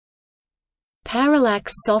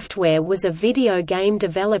Parallax Software was a video game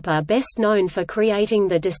developer best known for creating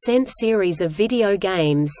the Descent series of video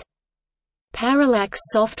games. Parallax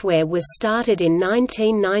Software was started in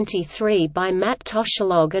 1993 by Matt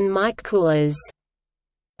Toshalog and Mike Coolers.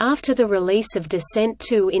 After the release of Descent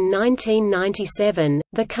 2 in 1997,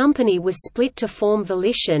 the company was split to form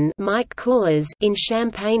Volition, Mike Coolers in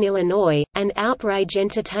Champaign, Illinois, and Outrage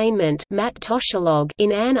Entertainment, Matt Toshalog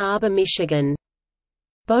in Ann Arbor, Michigan.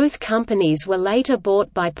 Both companies were later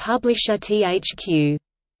bought by publisher THQ.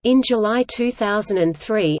 In July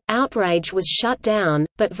 2003, Outrage was shut down,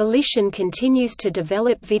 but Volition continues to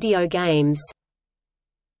develop video games.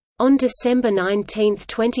 On December 19,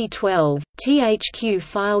 2012, THQ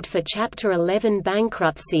filed for Chapter 11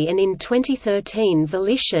 bankruptcy, and in 2013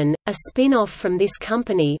 Volition, a spin-off from this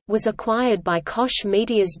company, was acquired by Koch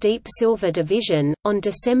Media's Deep Silver division. On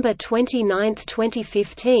December 29,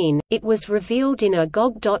 2015, it was revealed in a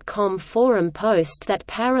GOG.com forum post that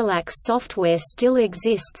Parallax Software still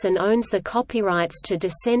exists and owns the copyrights to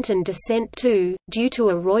Descent and Descent 2, due to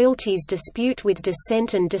a royalties dispute with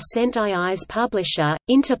Descent and Descent II's publisher,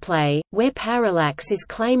 Interplay, where Parallax is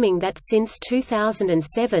claiming that since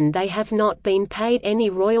 2007 they have not been paid any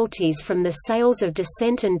royalties from the sales of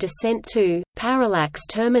Descent and Descent 2. Parallax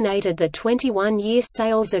terminated the 21-year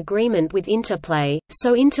sales agreement with Interplay,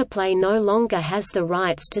 so Interplay no longer has the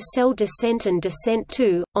rights to sell Descent and Descent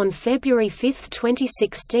 2. On February 5,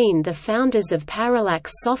 2016, the founders of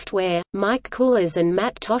Parallax Software, Mike Coolers and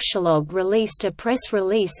Matt Toshalog, released a press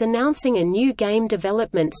release announcing a new game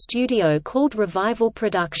development studio called Revival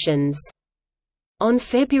Productions. On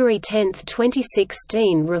February 10,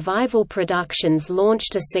 2016, Revival Productions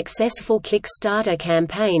launched a successful Kickstarter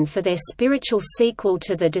campaign for their spiritual sequel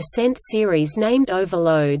to the Descent series named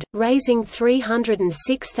Overload, raising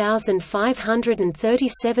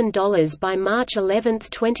 $306,537 by March 11,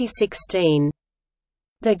 2016.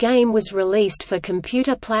 The game was released for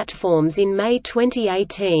computer platforms in May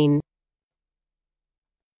 2018.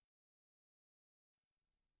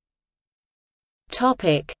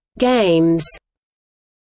 Games.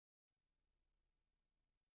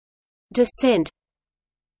 Descent,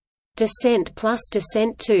 Descent plus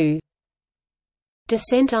Descent 2,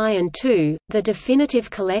 Descent I and II, The Definitive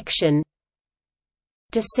Collection,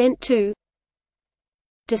 Descent 2,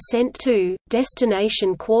 Descent 2,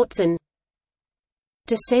 Destination Quartzen,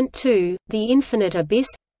 Descent 2, The Infinite Abyss,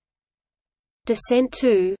 Descent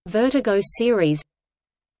 2, Vertigo Series,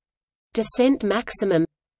 Descent Maximum,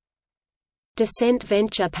 Descent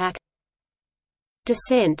Venture Pack,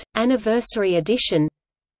 Descent, Anniversary Edition,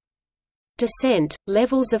 Descent,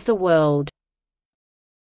 Levels of the World.